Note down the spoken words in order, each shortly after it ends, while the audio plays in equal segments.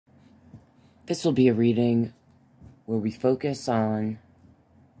This will be a reading where we focus on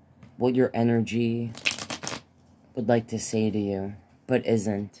what your energy would like to say to you, but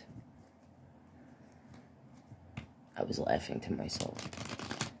isn't. I was laughing to myself.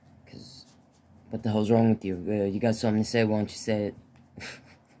 Because, what the hell's wrong with you? You got something to say, why don't you say it?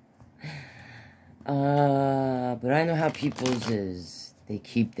 But I know how people's is. They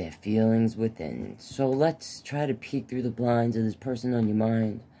keep their feelings within. So let's try to peek through the blinds of this person on your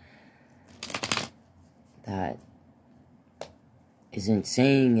mind that isn't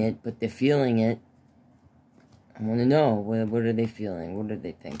saying it, but they're feeling it. I want to know, what are they feeling? What are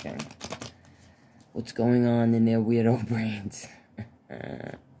they thinking? What's going on in their weirdo brains?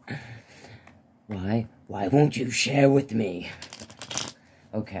 Why won't you share with me?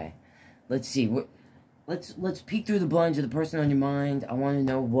 Okay, let's see. Let's peek through the blinds of the person on your mind. I want to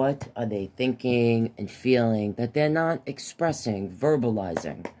know, what are they thinking and feeling that they're not expressing,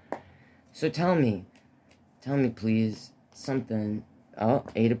 verbalizing. So tell me please, something. Oh,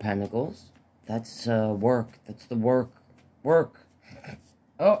 8 of Pentacles. That's work. That's the work.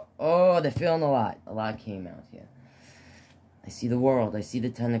 Oh, they're feeling a lot. A lot came out here. I see the World. I see the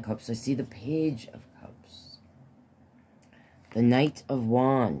 10 of Cups. I see the Page of Cups. The Knight of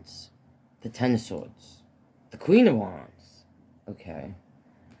Wands. The 10 of Swords. The Queen of Wands. Okay.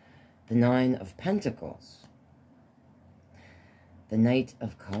 The 9 of Pentacles. The Knight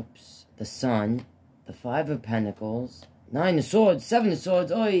of Cups. The Sun. The 5 of Pentacles. 9 of Swords. 7 of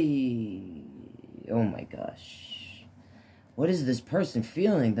Swords. Oy! Oh my gosh. What is this person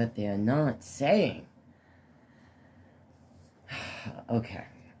feeling that they are not saying? Okay.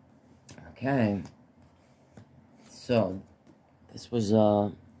 So, this was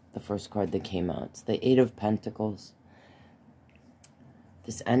the first card that came out. It's the 8 of Pentacles.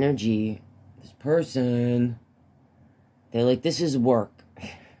 This energy, this person, they're like, this is work.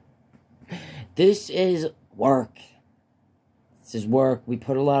 This is work. This is work. We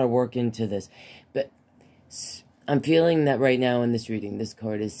put a lot of work into this. But I'm feeling that right now in this reading, this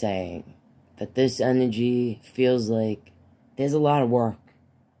card is saying that this energy feels like there's a lot of work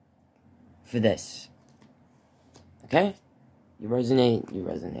for this. Okay? You resonate, you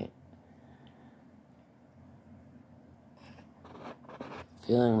resonate.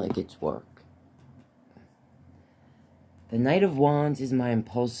 Feeling like it's work. The Knight of Wands is my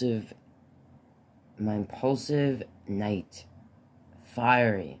impulsive knight.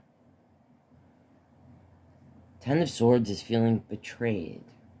 Fiery. 10 of Swords is feeling betrayed.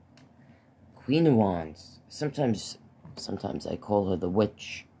 Queen of Wands. Sometimes I call her the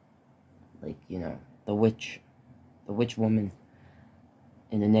witch. Like, you know, the witch woman.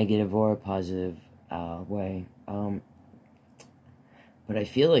 In a negative or a positive way. But I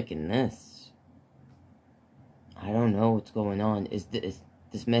feel like in this, I don't know what's going on. Is this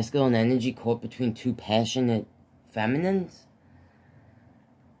masculine energy caught between two passionate feminines?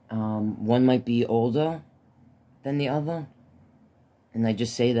 One might be older than the other. And I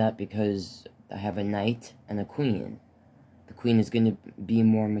just say that because I have a knight and a queen. The queen is going to be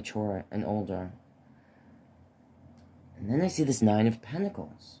more mature and older. And then I see this 9 of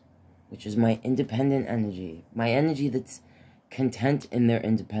Pentacles, which is my independent energy. My energy that's content in their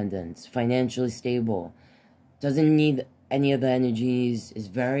independence, financially stable, doesn't need any of the energies, is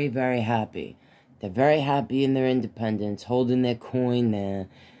very, very happy. They're very happy in their independence, holding their coin there.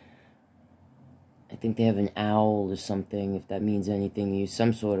 I think they have an owl or something, if that means anything to you.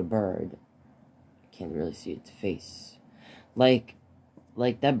 Some sort of bird. I can't really see its face. Like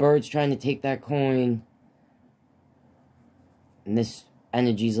that bird's trying to take that coin. And this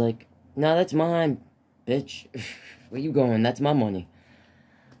energy's like, no, that's mine, bitch. Where you going? That's my money.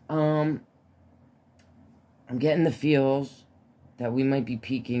 I'm getting the feels that we might be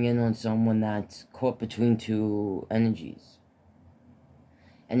peeking in on someone that's caught between two energies.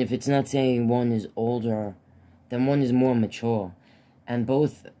 And if it's not saying one is older, then one is more mature. And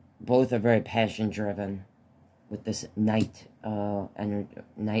both are very passion-driven with this wand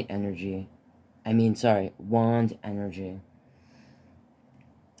energy.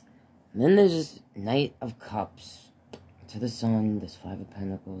 And then there's this Knight of Cups. To the Sun, this 5 of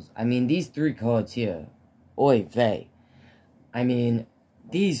Pentacles. I mean, these 3 cards here. Oy vey. I mean,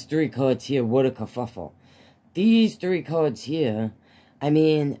 these 3 cards here, what a kerfuffle. These 3 cards here, I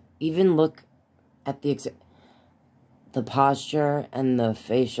mean, even look at the posture and the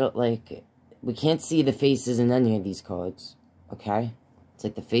facial, like, we can't see the faces in any of these cards, okay? It's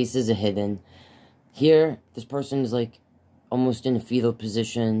like the faces are hidden. Here, this person is, like, almost in a fetal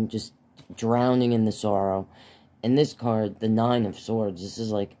position, just drowning in the sorrow. In this card, the 9 of Swords, this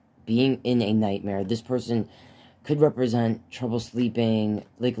is like being in a nightmare. This person could represent trouble sleeping,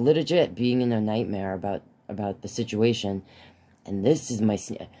 like legit being in a nightmare about the situation. And this is my,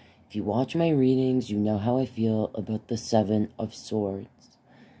 if you watch my readings, you know how I feel about the Seven of Swords.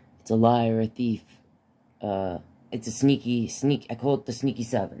 It's a liar, a thief. It's a I call it the sneaky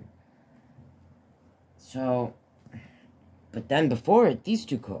seven. So, but then before it, these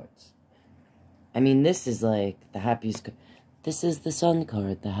two cards. I mean, this is like the happiest, this is the Sun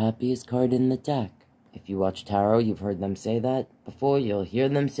card, the happiest card in the deck. If you watch tarot, you've heard them say that before, you'll hear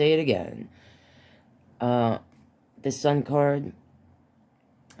them say it again. This Sun card,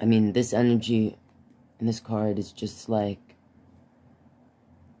 I mean, this energy in this card is just like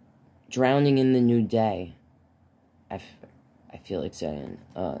drowning in the new day. I feel like saying,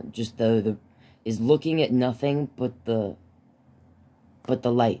 just the is looking at nothing but the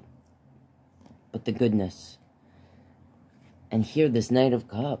light, but the goodness. And here, this Knight of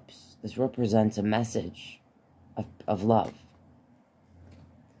Cups, this represents a message of love.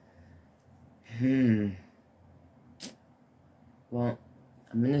 Well,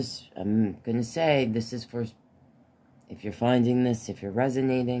 I'm gonna say this is for, if you're finding this, if you're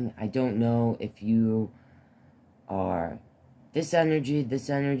resonating, I don't know if you are this energy,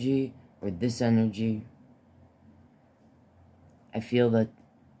 or this energy. I feel that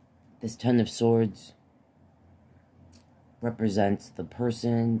this Ten of Swords represents the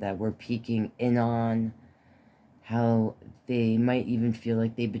person that we're peeking in on, how they might even feel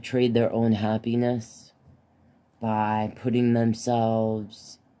like they betrayed their own happiness by putting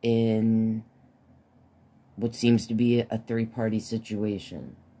themselves in what seems to be a three-party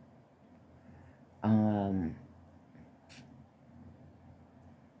situation.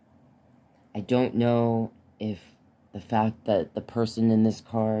 I don't know if the fact that the person in this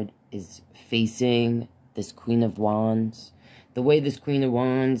card is facing this Queen of Wands, the way this Queen of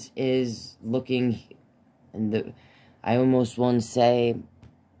Wands is looking, and I almost want to say,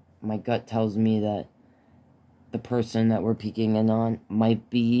 my gut tells me that the person that we're peeking in on might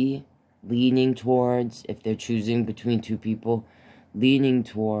be leaning towards, if they're choosing between two people, leaning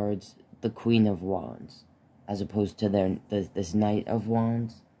towards the Queen of Wands, as opposed to this Knight of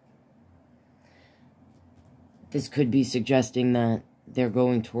Wands. This could be suggesting that they're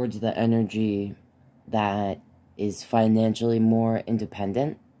going towards the energy that is financially more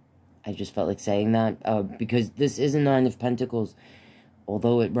independent. I just felt like saying that, because this is a Nine of Pentacles,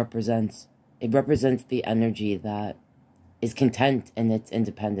 although it represents the energy that is content in its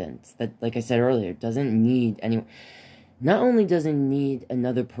independence. That, like I said earlier, doesn't need anyone. Not only doesn't need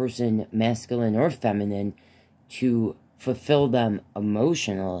another person, masculine or feminine, to fulfill them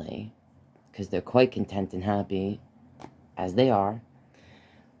emotionally, because they're quite content and happy as they are,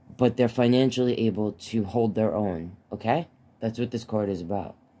 but they're financially able to hold their own, okay? That's what this card is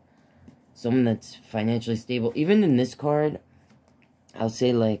about. Someone that's financially stable. Even in this card, I'll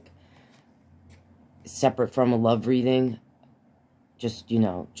say, like, separate from a love reading, just, you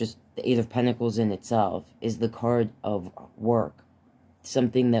know, just the Eight of Pentacles in itself is the card of work.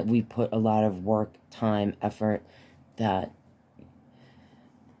 Something that we put a lot of work, time, effort, that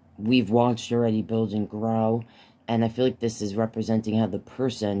we've watched already build and grow. And I feel like this is representing how the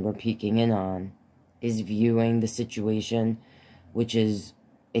person we're peeking in on is viewing the situation, which is,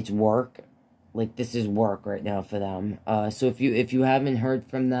 it's work. Like, this is work right now for them. So if you haven't heard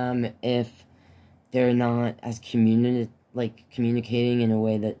from them, if they're not as communicating in a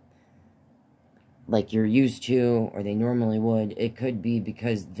way that, like, you're used to, or they normally would, it could be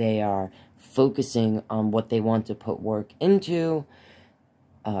because they are focusing on what they want to put work into.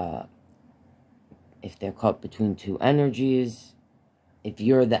 If they're caught between two energies, if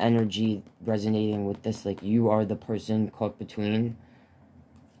you're the energy resonating with this, like you are the person caught between,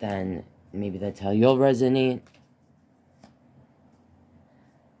 then maybe that's how you'll resonate.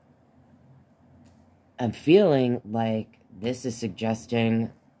 I'm feeling like this is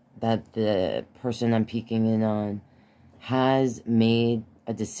suggesting that the person I'm peeking in on has made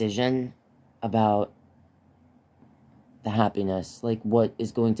a decision about the happiness, like what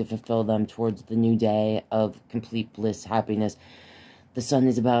is going to fulfill them towards the new day of complete bliss, happiness. The Sun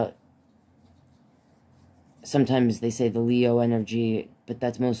is about, sometimes they say the Leo energy, but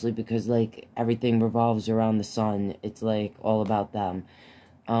that's mostly because, like, everything revolves around the Sun. It's, like, all about them.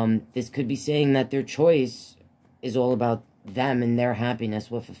 This could be saying that their choice is all about them and their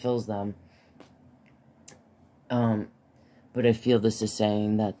happiness, what fulfills them. But I feel this is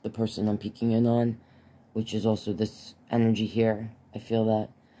saying that the person I'm peeking in on, which is also this energy here, I feel that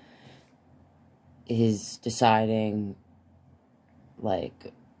is deciding,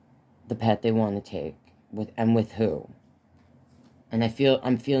 like, the path they want to take, with who. And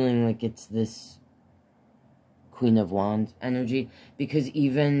I'm feeling like it's this Queen of Wands energy, because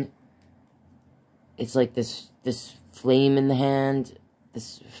even it's like this flame in the hand,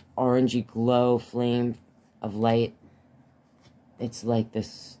 this orangey glow flame of light. It's like the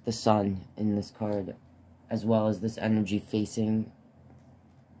sun in this card, as well as this energy facing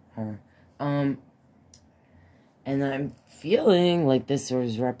her. And I'm feeling like this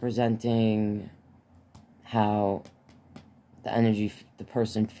is representing how the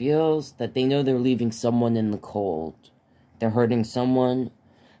person feels, that they know they're leaving someone in the cold. They're hurting someone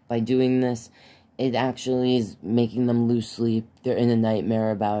by doing this. It actually is making them lose sleep. They're in a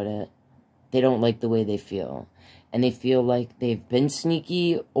nightmare about it. They don't like the way they feel. And they feel like they've been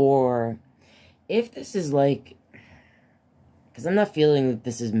sneaky, or if this is like, because I'm not feeling that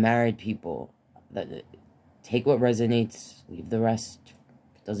this is married people. That take what resonates, leave the rest.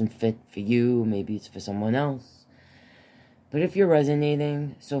 If it doesn't fit for you, maybe it's for someone else. But if you're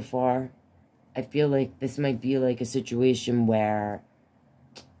resonating so far, I feel like this might be like a situation where,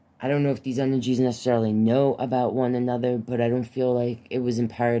 I don't know if these energies necessarily know about one another, but I don't feel like it was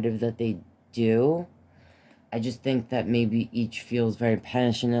imperative that they do. I just think that maybe each feels very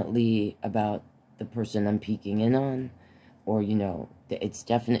passionately about the person I'm peeking in on. Or, you know,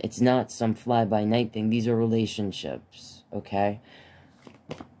 it's not some fly-by-night thing. These are relationships, okay?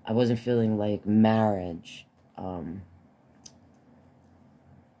 I wasn't feeling like marriage.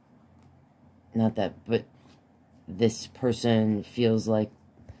 Not that, but this person feels like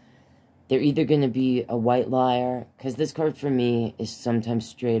they're either going to be a white liar, because this card for me is sometimes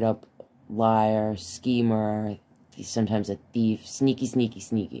straight up liar, schemer, sometimes a thief, sneaky, sneaky,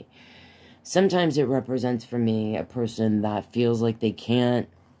 sneaky. Sometimes it represents for me a person that feels like they can't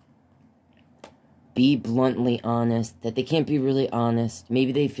be bluntly honest, that they can't be really honest.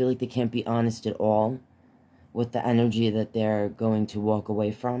 Maybe they feel like they can't be honest at all with the energy that they're going to walk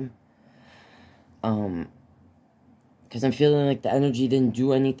away from. Because I'm feeling like the energy didn't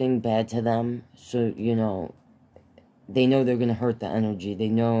do anything bad to them. So, you know, they know they're going to hurt the energy. They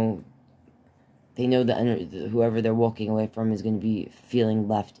know the energy, whoever they're walking away from is going to be feeling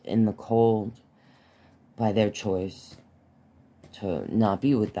left in the cold by their choice to not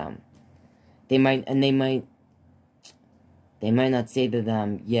be with them. They might not say to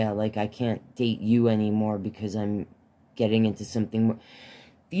them, yeah, like, I can't date you anymore because I'm getting into something more.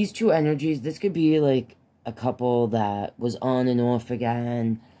 These two energies, this could be like a couple that was on and off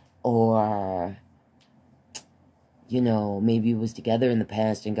again, or, you know, maybe was together in the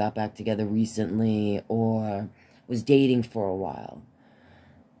past and got back together recently, or was dating for a while.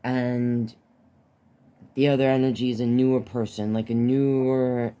 And the other energy is a newer person, like a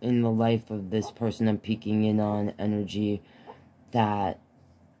newer in the life of this person I'm peeking in on energy that,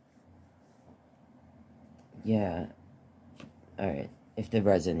 yeah, alright, if that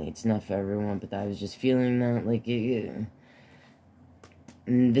resonates, not for everyone, but I was just feeling that, like,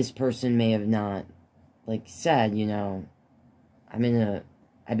 this person may have not, like, said, you know, I've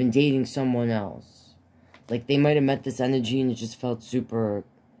been dating someone else. Like, they might have met this energy and it just felt super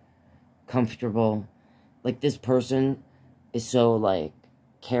comfortable. Like, this person is so, like,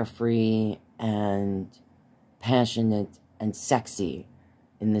 carefree and passionate and sexy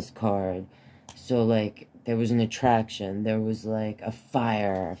in this card. So, like, there was an attraction. There was, like, a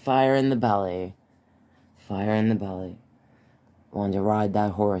fire in the belly. Fire in the belly. Wanted to ride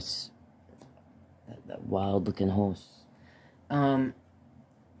that horse. That wild-looking horse. And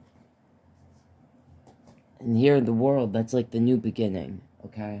here in the world, that's like the new beginning,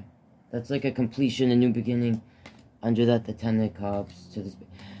 okay? That's like a completion, a new beginning. Under that, the Ten of Cups. To this.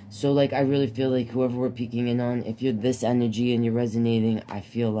 So, like, I really feel like whoever we're peeking in on, if you're this energy and you're resonating, I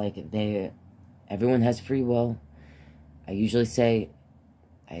feel like everyone has free will. I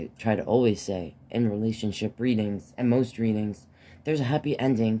try to always say, in relationship readings, and most readings, there's a happy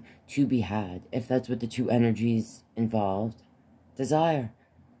ending to be had, if that's what the two energies involved desire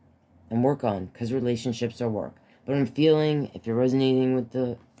and work on, because relationships are work. But I'm feeling, if you're resonating with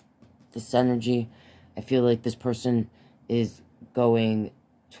this energy, I feel like this person is going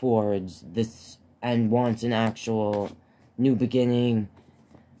towards this and wants an actual new beginning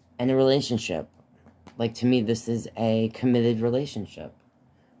and a relationship. Like, to me, this is a committed relationship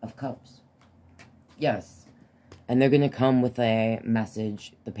of Cups. Yes. And they're going to come with a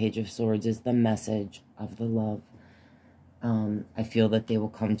message. The Page of Swords is the message of the love. I feel that they will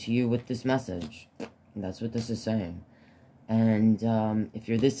come to you with this message. And that's what this is saying. And if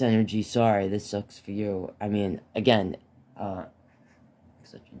you're this energy, sorry, this sucks for you. I mean, again,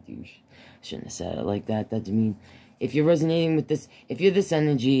 such a douche. Shouldn't have said it like that. That didn't mean. If you're resonating with this, if you're this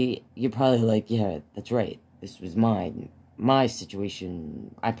energy, you're probably like, yeah, that's right. This was my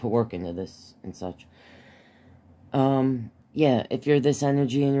situation. I put work into this and such. Yeah, if you're this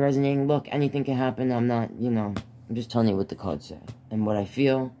energy and you're resonating, look, anything can happen. I'm not, you know, I'm just telling you what the cards say and what I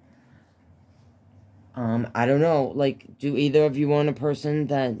feel. I don't know, like, do either of you want a person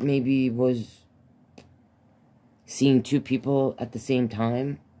that maybe was seeing two people at the same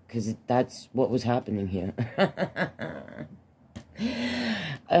time? Because that's what was happening here.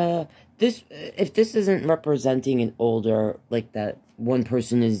 If this isn't representing an older, like that one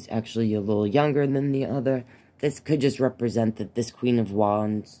person is actually a little younger than the other, this could just represent that this Queen of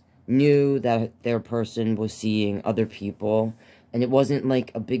Wands knew that their person was seeing other people, and it wasn't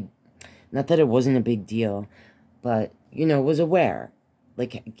like a big, not that it wasn't a big deal, but, you know, was aware.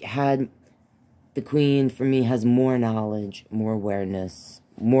 Like, had, the Queen, for me, has more knowledge, more awareness,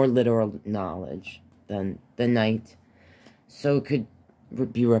 more literal knowledge than the Knight. So it could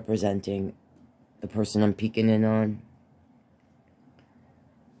be representing the person I'm peeking in on.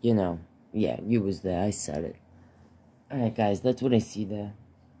 You know, yeah, you was there, I said it. Alright guys, that's what I see there.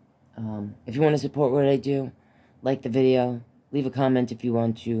 If you want to support what I do, like the video, leave a comment if you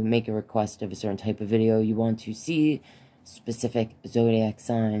want to make a request of a certain type of video you want to see, specific zodiac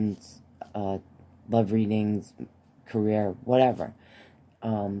signs, love readings, career, whatever.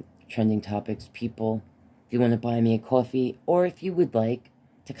 Trending topics, people. If you want to buy me a coffee, or if you would like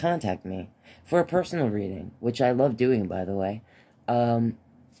to contact me for a personal reading, which I love doing, by the way.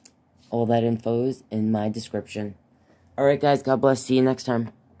 All that info is in my description. Alright guys, God bless. See you next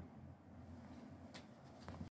time.